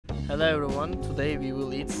Hello everyone, today we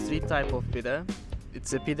will eat street type of pide.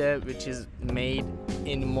 It's a pide which is made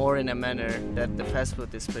in a manner that the fast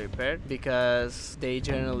food is prepared, because they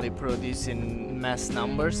generally produce in mass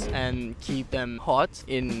numbers and keep them hot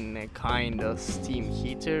in a kind of steam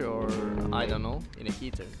heater, or I don't know, in a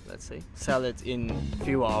heater, let's say. Sell it in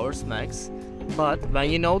few hours max. But when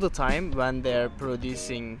you know the time when they're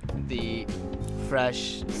producing the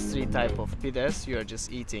fresh street type of pides, you are just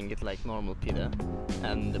eating it like normal pide,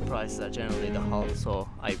 and the prices are generally the half, so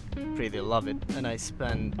I pretty love it. And I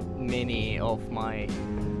spent many of my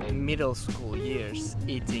middle school years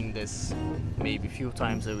eating this maybe a few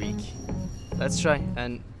times a week. Let's try.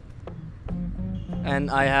 And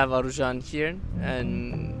I have Arujan here,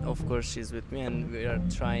 and of course she's with me, and we are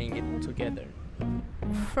trying it together.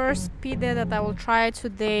 First pide that I will try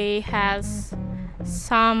today has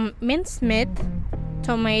some minced meat,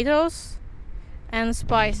 tomatoes, and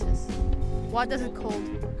spices. What is it called?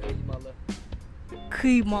 Kıymalı.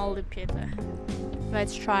 Kıymalı pide.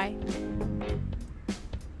 Let's try.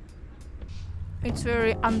 It's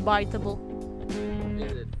very unbiteable.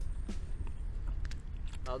 Is it?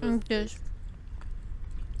 How does it Yes. taste?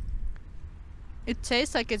 It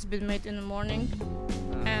tastes like it's been made in the morning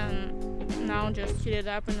and now just heat it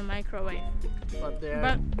up in the microwave.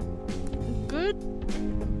 But good,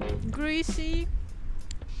 greasy,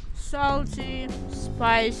 salty,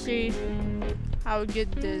 spicy. I would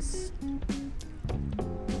get this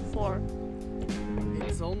 4.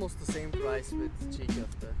 It's almost the same price with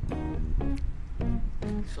çiğköfte.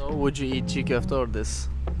 So would you eat çiğköfte or this?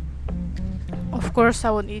 Of course I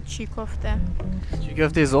would eat çiğköfte.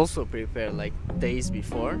 Çiğköfte is also prepared like days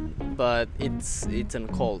before, but it's eaten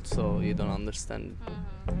cold, so you don't understand.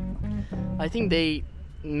 I think they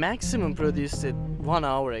maximum produced it 1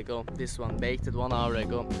 hour ago. This one baked it 1 hour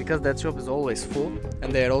ago, because that shop is always full,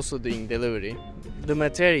 and they are also doing delivery. The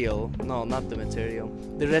material, no, not the material,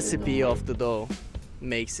 the recipe of the dough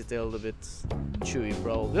makes it a little bit chewy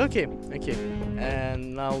probably. Okay.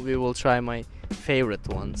 And now we will try my favorite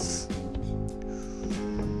ones.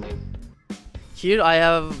 Here I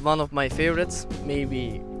have one of my favorites,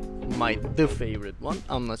 maybe the favorite one,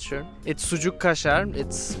 I'm not sure. It's sucuk kaşar.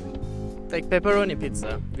 It's like pepperoni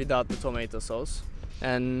pizza without the tomato sauce.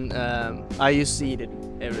 And I used to eat it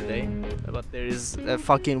every day, but there is a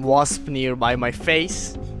fucking wasp nearby my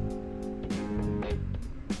face.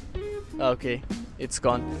 Okay, it's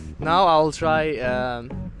gone. Now I'll try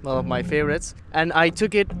one of my favorites, and I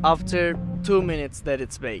took it after 2 minutes that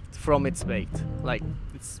it's baked, like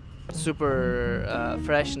it's super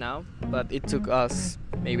fresh now, but it took us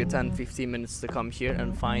maybe 10-15 minutes to come here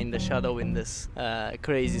and find the shadow in this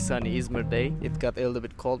crazy sunny İzmir day. It got a little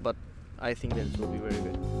bit cold, but I think that it will be very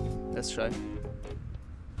good. Let's try.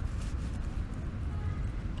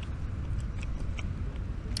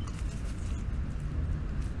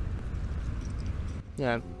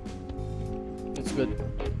 Yeah, it's good.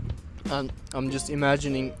 And I'm just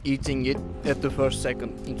imagining eating it at the first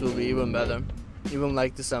second. It will be even better. Even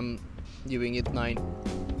like this, I'm giving it 9.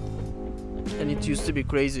 And it used to be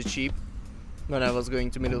crazy cheap when I was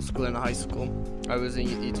going to middle school and high school. I was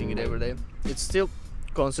eating it every day. It's still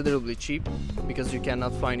considerably cheap, because you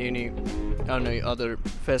cannot find any other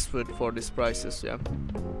fast food for these prices. Yeah.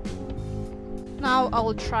 Now I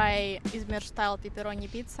will try İzmir style pepperoni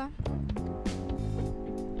pizza.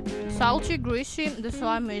 Salty, greasy, the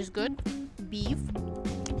salami is good. Beef,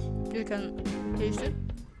 you can taste it.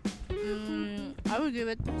 I will give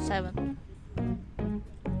it 7.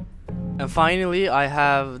 And finally I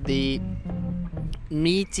have the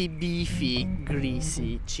meaty, beefy,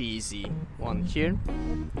 greasy, cheesy one here,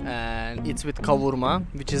 and it's with kavurma,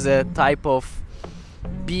 which is a type of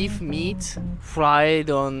beef meat fried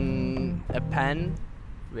on a pan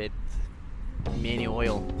with many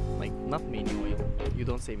oil. Like, not many oil, you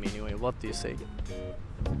don't say many oil, what do you say?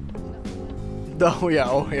 Oh yeah,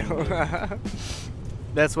 oil.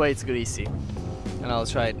 That's why it's greasy. And I'll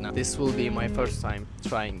try it now. This will be my first time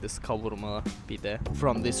trying this kavurma pide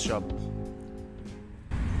from this shop.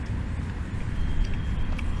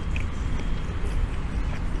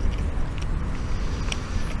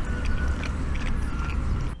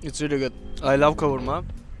 It's really good. I love kavurma,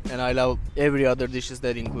 and I love every other dishes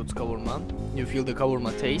that includes kavurma. You feel the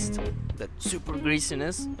kavurma taste, that super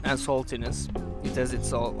greasiness and saltiness. It has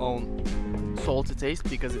its own salty taste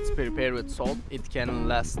because it's prepared with salt. It can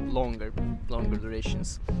last longer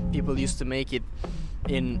durations. People used to make it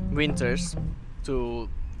in winters to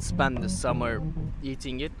spend the summer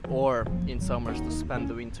eating it, or in summers to spend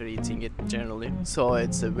the winter eating it generally. So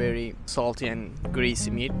it's a very salty and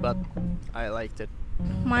greasy meat, but I liked it.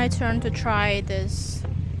 My turn to try this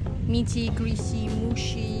meaty, greasy,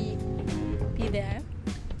 mushy pide.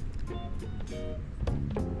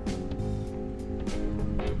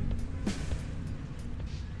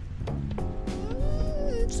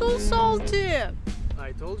 So salty.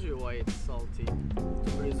 I told you why it's salty.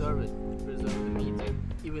 To preserve it, preserve the meat,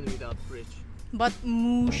 even without fridge. But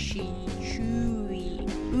mushy, chewy,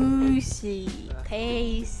 oozy,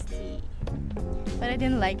 tasty. But I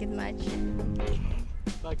didn't like it much.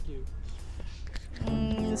 Fuck you.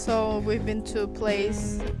 So we've been to a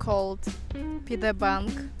place called Pide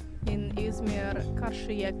Bank in İzmir,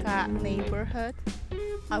 Karşıyaka neighborhood.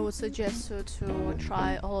 I would suggest you to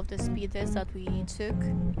try all of the pides that we took.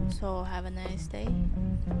 So have a nice day.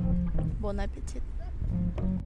 Bon appetit.